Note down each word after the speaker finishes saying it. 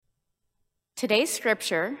Today's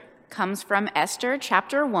scripture comes from Esther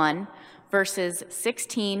chapter 1, verses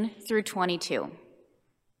 16 through 22.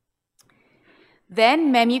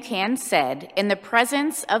 Then Memucan said in the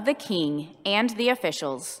presence of the king and the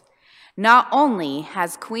officials, "Not only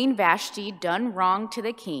has Queen Vashti done wrong to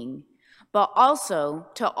the king, but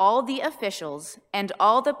also to all the officials and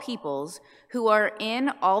all the peoples who are in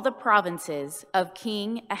all the provinces of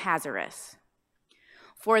King Ahasuerus.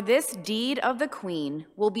 For this deed of the queen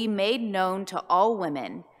will be made known to all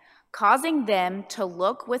women, causing them to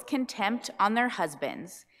look with contempt on their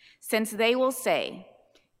husbands, since they will say,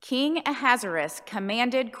 'King Ahasuerus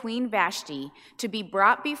commanded Queen Vashti to be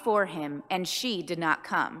brought before him, and she did not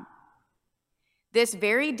come.' This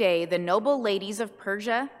very day the noble ladies of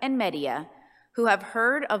Persia and Media, who have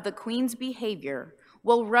heard of the queen's behavior,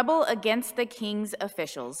 will rebel against the king's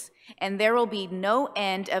officials, and there will be no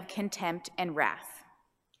end of contempt and wrath.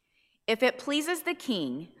 If it pleases the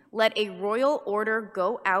king, let a royal order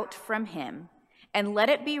go out from him, and let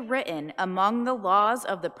it be written among the laws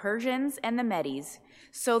of the Persians and the Medes,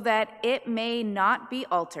 so that it may not be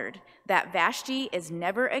altered, that Vashti is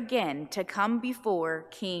never again to come before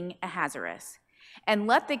King Ahasuerus. And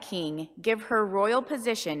let the king give her royal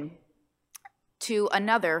position to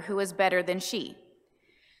another who is better than she.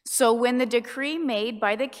 So when the decree made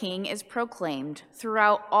by the king is proclaimed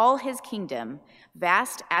throughout all his kingdom,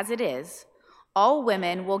 vast as it is, all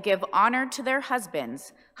women will give honor to their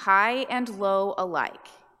husbands, high and low alike."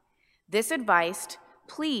 This advice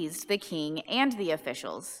pleased the king and the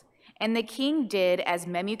officials, and the king did as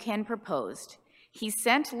Memucan proposed. He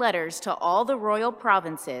sent letters to all the royal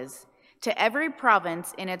provinces, to every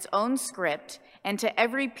province in its own script, and to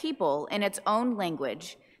every people in its own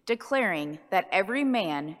language, declaring that every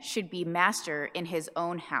man should be master in his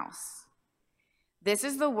own house. This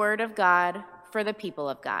is the word of God for the people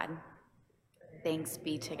of God. Thanks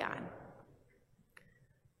be to God.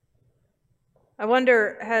 I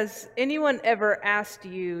wonder, has anyone ever asked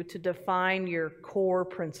you to define your core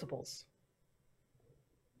principles?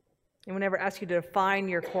 Anyone ever asked you to define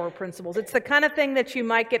your core principles? It's the kind of thing that you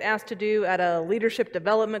might get asked to do at a leadership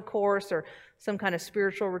development course or some kind of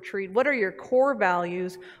spiritual retreat. What are your core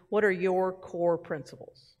values? What are your core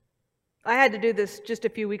principles? I had to do this just a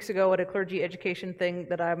few weeks ago at a clergy education thing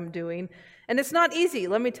that I'm doing, and it's not easy,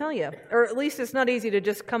 let me tell you. Or at least it's not easy to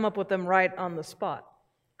just come up with them right on the spot.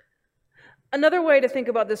 Another way to think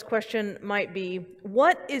about this question might be,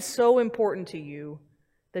 what is so important to you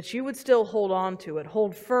that you would still hold on to it,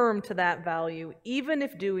 hold firm to that value, even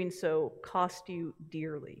if doing so cost you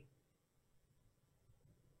dearly?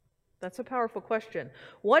 That's a powerful question.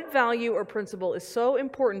 What value or principle is so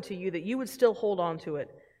important to you that you would still hold on to it,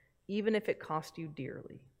 even if it cost you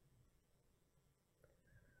dearly?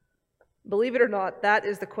 Believe it or not, that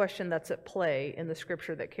is the question that's at play in the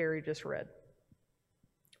scripture that Carrie just read.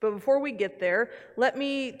 But before we get there, let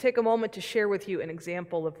me take a moment to share with you an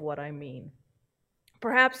example of what I mean.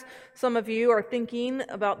 Perhaps some of you are thinking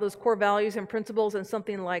about those core values and principles, and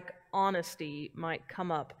something like honesty might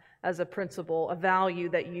come up as a principle, a value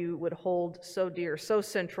that you would hold so dear, so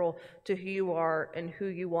central to who you are and who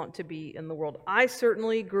you want to be in the world. I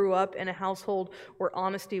certainly grew up in a household where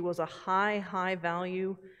honesty was a high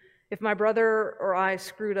value. If my brother or I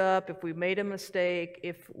screwed up, if we made a mistake,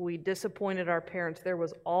 if we disappointed our parents, there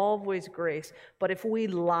was always grace. But if we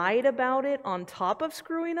lied about it on top of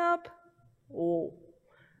screwing up, oh,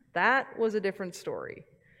 that was a different story.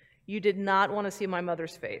 You did not want to see my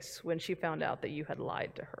mother's face when she found out that you had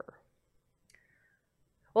lied to her.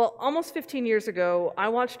 Well, almost 15 years ago, I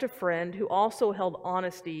watched a friend who also held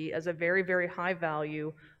honesty as a very high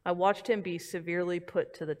value. I watched him be severely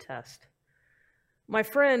put to the test. My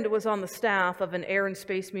friend was on the staff of an air and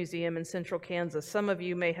space museum in central Kansas. Some of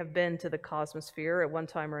you may have been to the Cosmosphere at one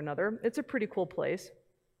time or another. It's a pretty cool place.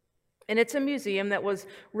 And it's a museum that was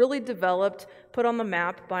really developed, put on the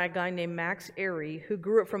map by a guy named Max Airy, who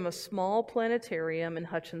grew it from a small planetarium in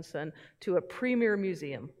Hutchinson to a premier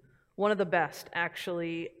museum. One of the best,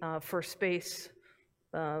 actually, for space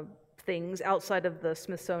things outside of the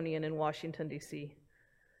Smithsonian in Washington, D.C.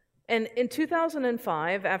 And in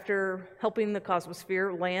 2005, after helping the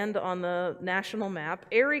Cosmosphere land on the national map,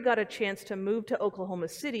 Airy got a chance to move to Oklahoma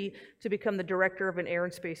City to become the director of an air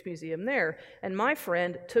and space museum there. And my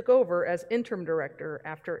friend took over as interim director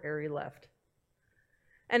after Airy left.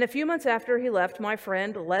 And a few months after he left, my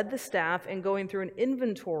friend led the staff in going through an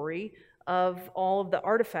inventory of all of the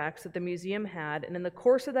artifacts that the museum had. And in the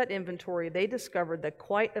course of that inventory, they discovered that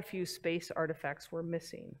quite a few space artifacts were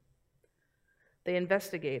missing. They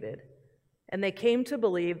investigated, and they came to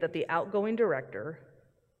believe that the outgoing director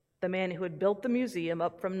the man who had built the museum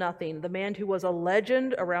up from nothing, the man who was a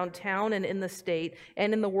legend around town and in the state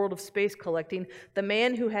and in the world of space collecting, the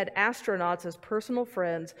man who had astronauts as personal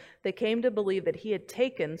friends, they came to believe that he had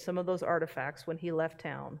taken some of those artifacts when he left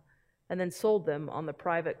town and then sold them on the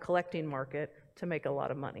private collecting market to make a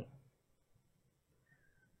lot of money.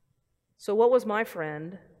 So what was my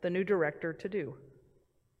friend, the new director, to do?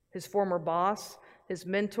 His former boss, his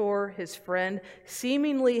mentor, his friend,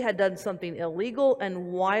 seemingly had done something illegal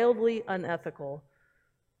and wildly unethical.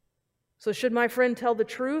 So should my friend tell the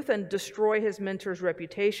truth and destroy his mentor's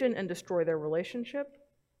reputation and destroy their relationship?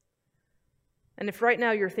 And if right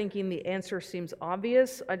now you're thinking the answer seems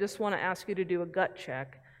obvious, I just want to ask you to do a gut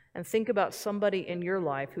check and think about somebody in your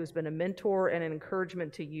life who's been a mentor and an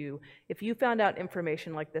encouragement to you. If you found out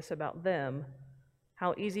information like this about them,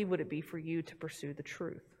 how easy would it be for you to pursue the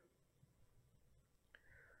truth?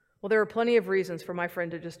 Well, there are plenty of reasons for my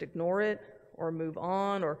friend to just ignore it or move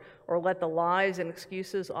on or let the lies and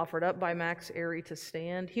excuses offered up by Max Airy to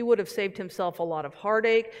stand. He would have saved himself a lot of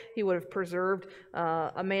heartache. He would have preserved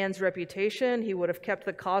a man's reputation. He would have kept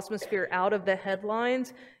the cosmosphere out of the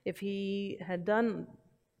headlines if he had done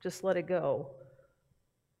just let it go.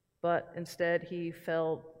 But instead, he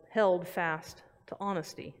held fast to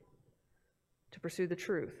honesty, to pursue the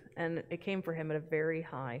truth, and it came for him at a very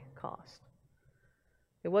high cost.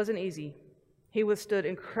 It wasn't easy. He withstood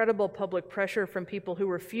incredible public pressure from people who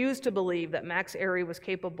refused to believe that Max Airy was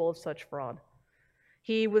capable of such fraud.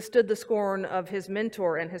 He withstood the scorn of his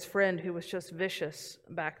mentor and his friend who was just vicious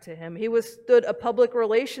back to him. He withstood a public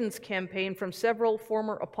relations campaign from several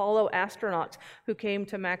former Apollo astronauts who came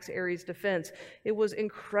to Max Airy's defense. It was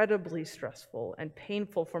incredibly stressful and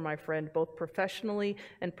painful for my friend, both professionally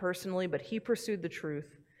and personally, but he pursued the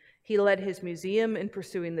truth. He led his museum in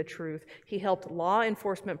pursuing the truth. He helped law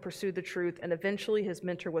enforcement pursue the truth, and eventually his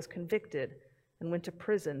mentor was convicted and went to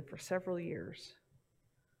prison for several years.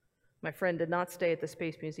 My friend did not stay at the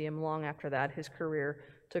Space Museum long after that. His career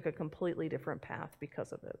took a completely different path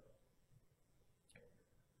because of it.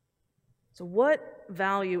 So what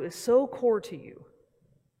value is so core to you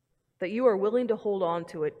that you are willing to hold on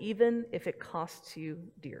to it even if it costs you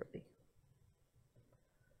dearly?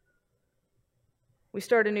 We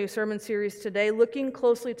start a new sermon series today looking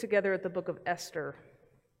closely together at the book of Esther.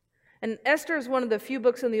 And Esther is one of the few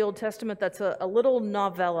books in the Old Testament that's a little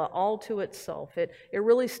novella all to itself. It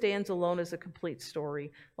really stands alone as a complete story,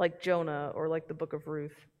 like Jonah or like the book of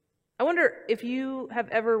Ruth. I wonder if you have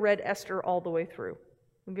ever read Esther all the way through.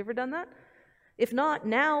 Have you ever done that? If not,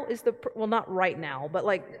 now is well, not right now, but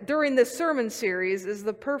like during this sermon series is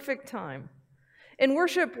the perfect time. In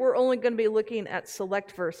worship, we're only going to be looking at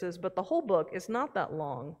select verses, but the whole book is not that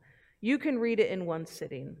long. You can read it in one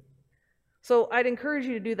sitting. So I'd encourage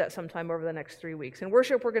you to do that sometime over the next 3 weeks. In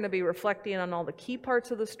worship, we're going to be reflecting on all the key parts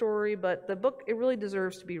of the story, but the book, it really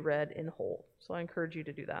deserves to be read in whole. So I encourage you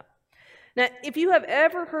to do that. Now, if you have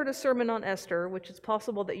ever heard a sermon on Esther, which it's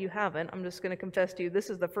possible that you haven't, I'm just going to confess to you, this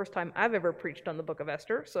is the first time I've ever preached on the book of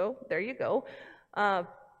Esther, so there you go.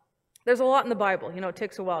 There's a lot in the Bible. You know, it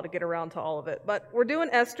takes a while to get around to all of it. But we're doing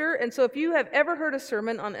Esther, and so if you have ever heard a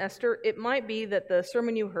sermon on Esther, it might be that the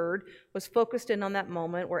sermon you heard was focused in on that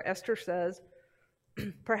moment where Esther says,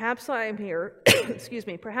 perhaps I am here, excuse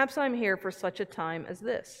me, perhaps I'm here for such a time as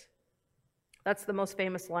this. That's the most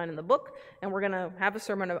famous line in the book, and we're going to have a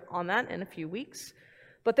sermon on that in a few weeks.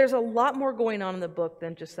 But there's a lot more going on in the book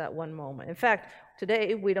than just that one moment. In fact,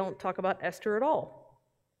 today we don't talk about Esther at all.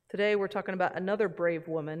 Today we're talking about another brave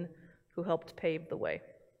woman who helped pave the way.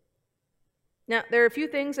 Now, there are a few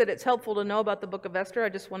things that it's helpful to know about the book of Esther. I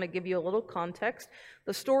just want to give you a little context.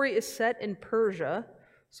 The story is set in Persia,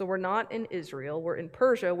 so we're not in Israel. We're in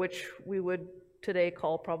Persia, which we would today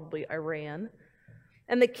call probably Iran.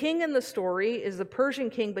 And the king in the story is the Persian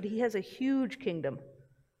king, but he has a huge kingdom.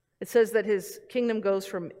 It says that his kingdom goes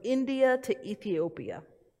from India to Ethiopia.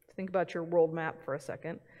 Think about your world map for a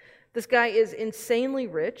second. This guy is insanely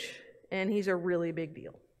rich, and he's a really big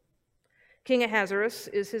deal. King Ahasuerus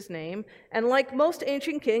is his name, and like most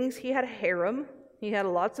ancient kings, he had a harem. He had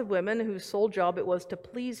lots of women whose sole job it was to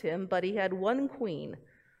please him, but he had one queen,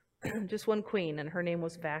 just one queen, and her name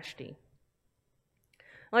was Vashti.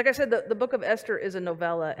 Like I said, the book of Esther is a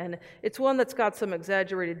novella, and it's one that's got some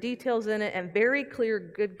exaggerated details in it and very clear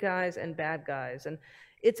good guys and bad guys. And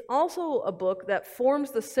it's also a book that forms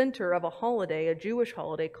the center of a holiday, a Jewish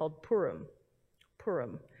holiday called Purim,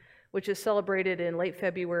 which is celebrated in late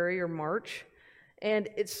February or March. And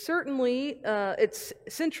it's centrally,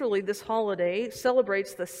 this holiday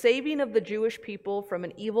celebrates the saving of the Jewish people from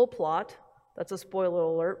an evil plot. That's a spoiler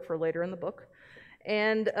alert for later in the book.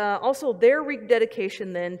 And also their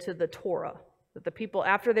rededication then to the Torah, That the people,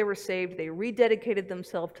 after they were saved, they rededicated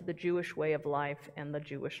themselves to the Jewish way of life and the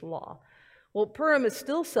Jewish law. Well, Purim is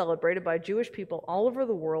still celebrated by Jewish people all over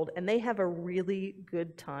the world, and they have a really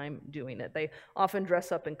good time doing it. They often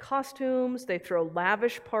dress up in costumes, they throw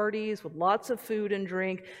lavish parties with lots of food and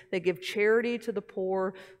drink, they give charity to the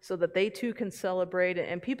poor so that they too can celebrate,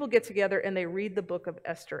 and people get together and they read the book of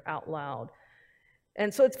Esther out loud.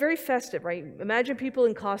 And so it's very festive, right? Imagine people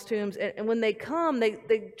in costumes, and when they come,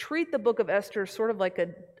 they treat the book of Esther sort of like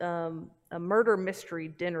a murder mystery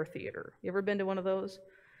dinner theater. You ever been to one of those?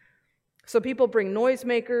 So people bring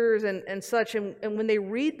noisemakers and such, and when they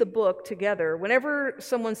read the book together, whenever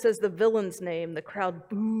someone says the villain's name, the crowd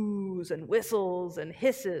boos and whistles and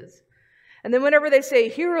hisses. And then whenever they say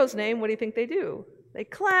hero's name, what do you think they do? They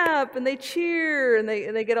clap and they cheer and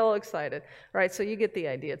they get all excited. All right, so you get the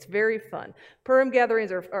idea. It's very fun. Purim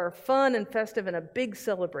gatherings are fun and festive and a big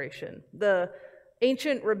celebration. The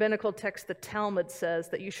ancient rabbinical text, the Talmud, says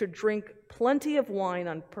that you should drink plenty of wine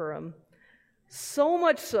on Purim, so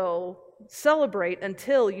much so, celebrate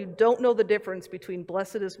until you don't know the difference between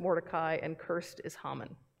blessed is Mordecai and cursed is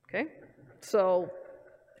Haman. Okay? So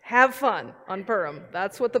have fun on Purim.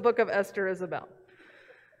 That's what the book of Esther is about.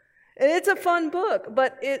 And it's a fun book,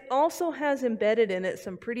 but it also has embedded in it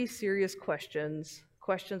some pretty serious questions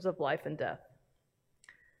of life and death.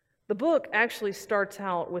 The book actually starts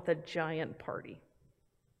out with a giant party.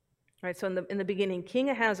 Right, so in the beginning, King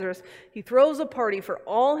Ahasuerus, he throws a party for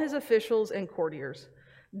all his officials and courtiers.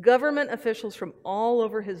 Government officials from all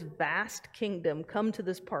over his vast kingdom come to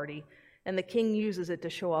this party, and the king uses it to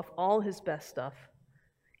show off all his best stuff.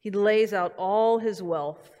 He lays out all his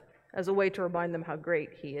wealth as a way to remind them how great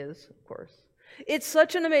he is, of course. It's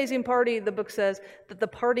such an amazing party, the book says, that the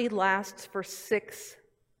party lasts for 6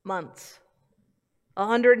 months.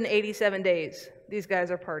 187 days, these guys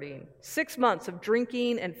are partying. 6 months of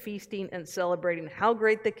drinking and feasting and celebrating how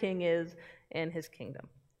great the king is and his kingdom.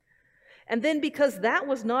 And then because that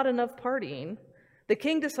was not enough partying, the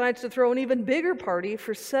king decides to throw an even bigger party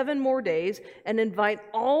for 7 more days and invite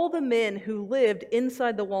all the men who lived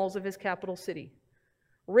inside the walls of his capital city.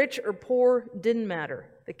 Rich or poor, didn't matter.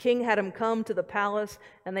 The king had them come to the palace,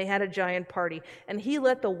 and they had a giant party. And he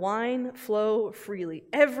let the wine flow freely.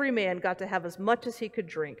 Every man got to have as much as he could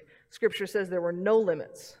drink. Scripture says there were no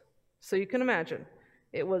limits. So you can imagine,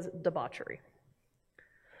 it was debauchery.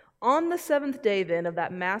 On the 7th day, then, of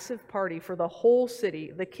that massive party for the whole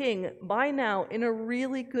city, the king, by now in a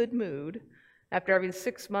really good mood, after having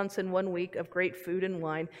 6 months and 1 week of great food and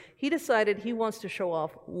wine, he decided he wants to show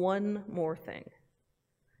off one more thing,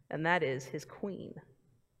 and that is his queen.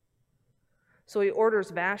 So he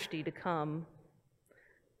orders Vashti to come.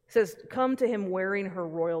 He says, come to him wearing her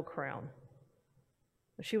royal crown.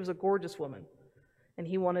 She was a gorgeous woman, and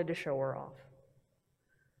he wanted to show her off.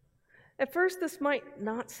 At first, this might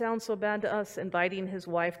not sound so bad to us, inviting his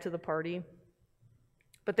wife to the party.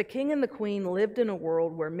 But the king and the queen lived in a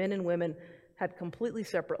world where men and women had completely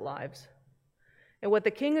separate lives. And what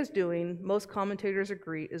the king is doing, most commentators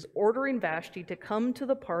agree, is ordering Vashti to come to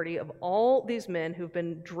the party of all these men who've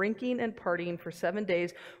been drinking and partying for 7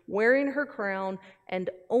 days, wearing her crown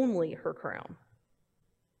and only her crown,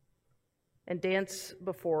 and dance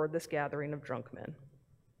before this gathering of drunk men.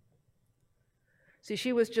 See,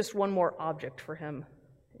 she was just one more object for him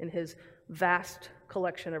in his vast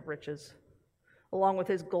collection of riches. Along with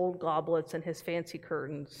his gold goblets and his fancy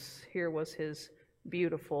curtains, here was his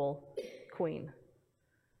beautiful queen.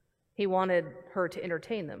 He wanted her to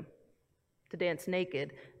entertain them, to dance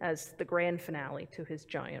naked as the grand finale to his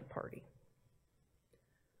giant party.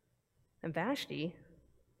 And Vashti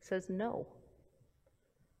says no.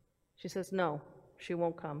 She says no, she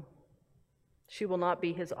won't come. She will not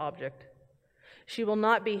be his object. She will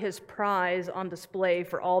not be his prize on display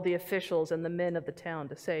for all the officials and the men of the town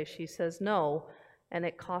to say. She says no, and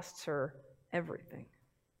it costs her everything.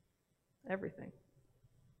 Everything.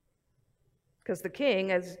 Because the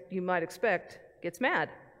king, as you might expect, gets mad.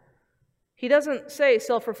 He doesn't say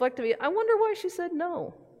self-reflectively, I wonder why she said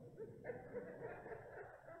no.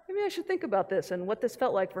 Maybe I should think about this and what this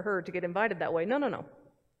felt like for her to get invited that way. No.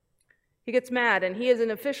 He gets mad, and his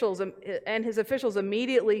officials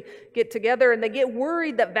immediately get together, and they get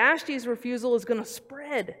worried that Vashti's refusal is going to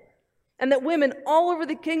spread, and that women all over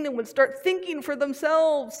the kingdom would start thinking for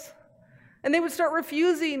themselves, and they would start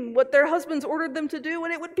refusing what their husbands ordered them to do,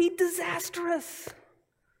 and it would be disastrous.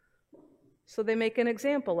 So they make an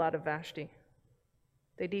example out of Vashti.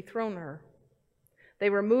 They dethrone her. They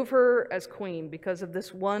remove her as queen because of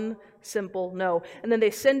this one simple no. And then they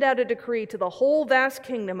send out a decree to the whole vast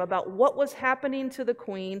kingdom about what was happening to the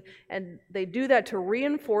queen. And they do that to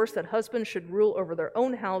reinforce that husbands should rule over their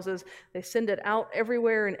own houses. They send it out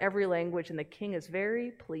everywhere in every language, and the king is very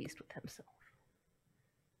pleased with himself.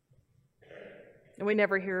 And we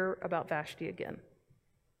never hear about Vashti again.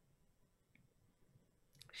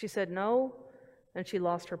 She said no, and she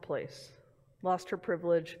lost her place, lost her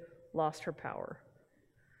privilege, lost her power.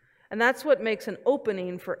 And that's what makes an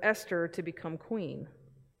opening for Esther to become queen.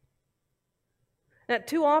 Now,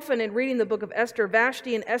 too often in reading the book of Esther,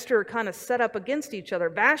 Vashti and Esther are kind of set up against each other.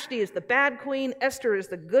 Vashti is the bad queen, Esther is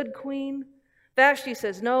the good queen. Vashti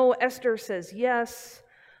says no, Esther says yes.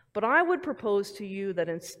 But I would propose to you that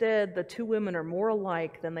instead the two women are more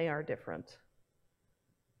alike than they are different.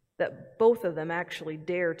 That both of them actually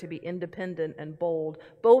dare to be independent and bold.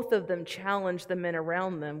 Both of them challenged the men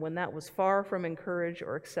around them when that was far from encouraged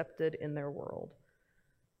or accepted in their world.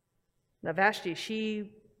 Now Vashti,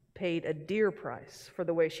 she paid a dear price for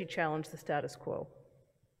the way she challenged the status quo.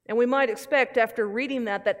 And we might expect after reading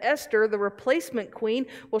that Esther, the replacement queen,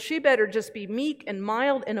 well, she better just be meek and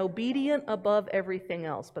mild and obedient above everything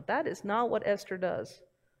else. But that is not what Esther does.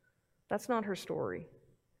 That's not her story.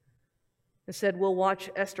 Instead, we'll watch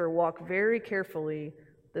Esther walk very carefully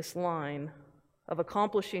this line of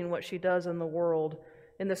accomplishing what she does in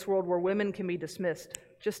this world where women can be dismissed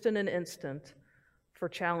just in an instant for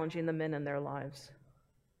challenging the men in their lives.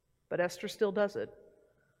 But Esther still does it.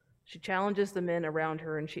 She challenges the men around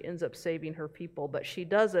her and she ends up saving her people, but she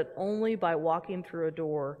does it only by walking through a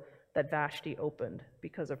door that Vashti opened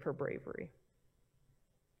because of her bravery.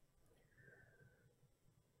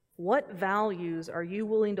 What values are you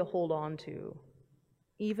willing to hold on to,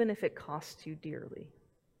 even if it costs you dearly?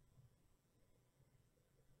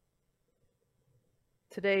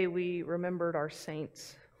 Today we remembered our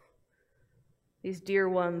saints, these dear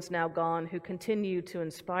ones now gone who continue to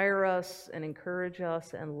inspire us and encourage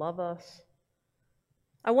us and love us.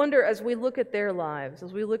 I wonder, as we look at their lives,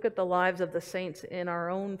 as we look at the lives of the saints in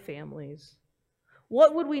our own families,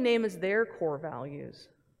 what would we name as their core values?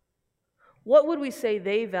 What would we say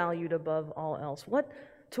they valued above all else?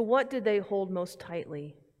 To what did they hold most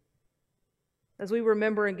tightly? As we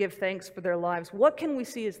remember and give thanks for their lives, what can we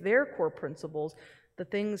see as their core principles, the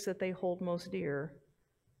things that they hold most dear?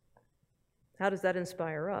 How does that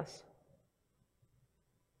inspire us?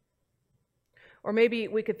 Or maybe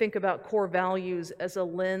we could think about core values as a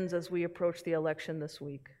lens as we approach the election this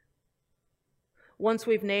week. Once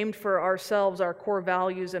we've named for ourselves our core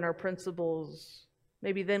values and our principles,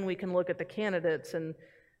 maybe then we can look at the candidates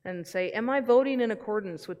and say, am I voting in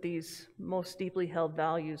accordance with these most deeply held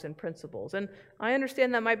values and principles? And I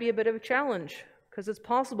understand that might be a bit of a challenge because it's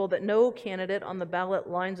possible that no candidate on the ballot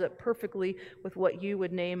lines up perfectly with what you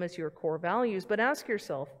would name as your core values. But ask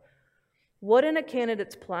yourself, what in a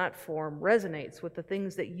candidate's platform resonates with the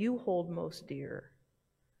things that you hold most dear?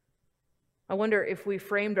 I wonder if we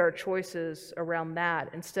framed our choices around that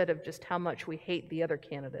instead of just how much we hate the other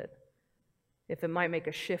candidate, if it might make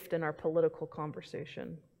a shift in our political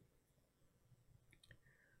conversation.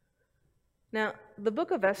 Now, the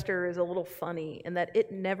book of Esther is a little funny in that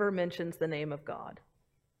it never mentions the name of God.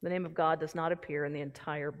 The name of God does not appear in the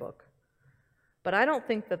entire book. But I don't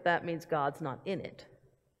think that means God's not in it.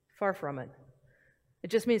 Far from it. It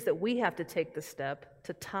just means that we have to take the step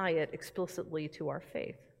to tie it explicitly to our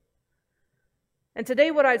faith. And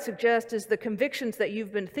today what I'd suggest is the convictions that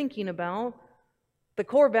you've been thinking about, the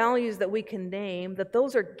core values that we can name, that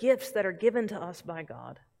those are gifts that are given to us by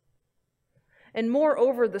God. And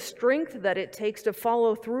moreover, the strength that it takes to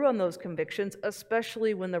follow through on those convictions,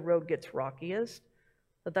 especially when the road gets rockiest,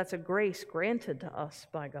 that's a grace granted to us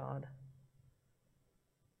by God.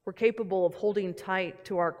 We're capable of holding tight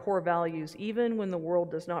to our core values even when the world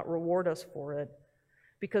does not reward us for it,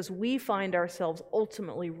 because we find ourselves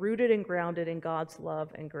ultimately rooted and grounded in God's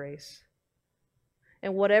love and grace.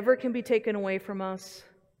 And whatever can be taken away from us,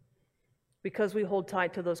 because we hold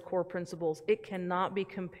tight to those core principles, it cannot be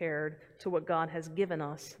compared to what God has given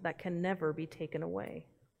us that can never be taken away.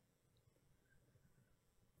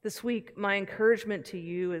 This week, my encouragement to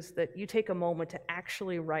you is that you take a moment to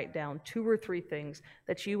actually write down 2 or 3 things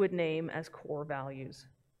that you would name as core values.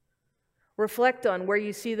 Reflect on where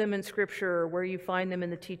you see them in Scripture or where you find them in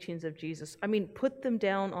the teachings of Jesus. Put them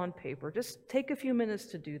down on paper. Just take a few minutes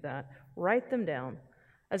to do that. Write them down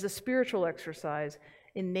as a spiritual exercise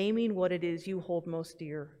in naming what it is you hold most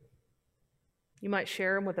dear. You might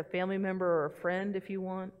share them with a family member or a friend if you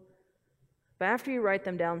want. But after you write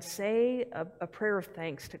them down, say a prayer of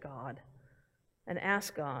thanks to God and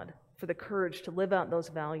ask God for the courage to live out those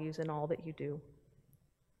values in all that you do.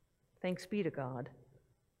 Thanks be to God.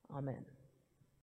 Amen.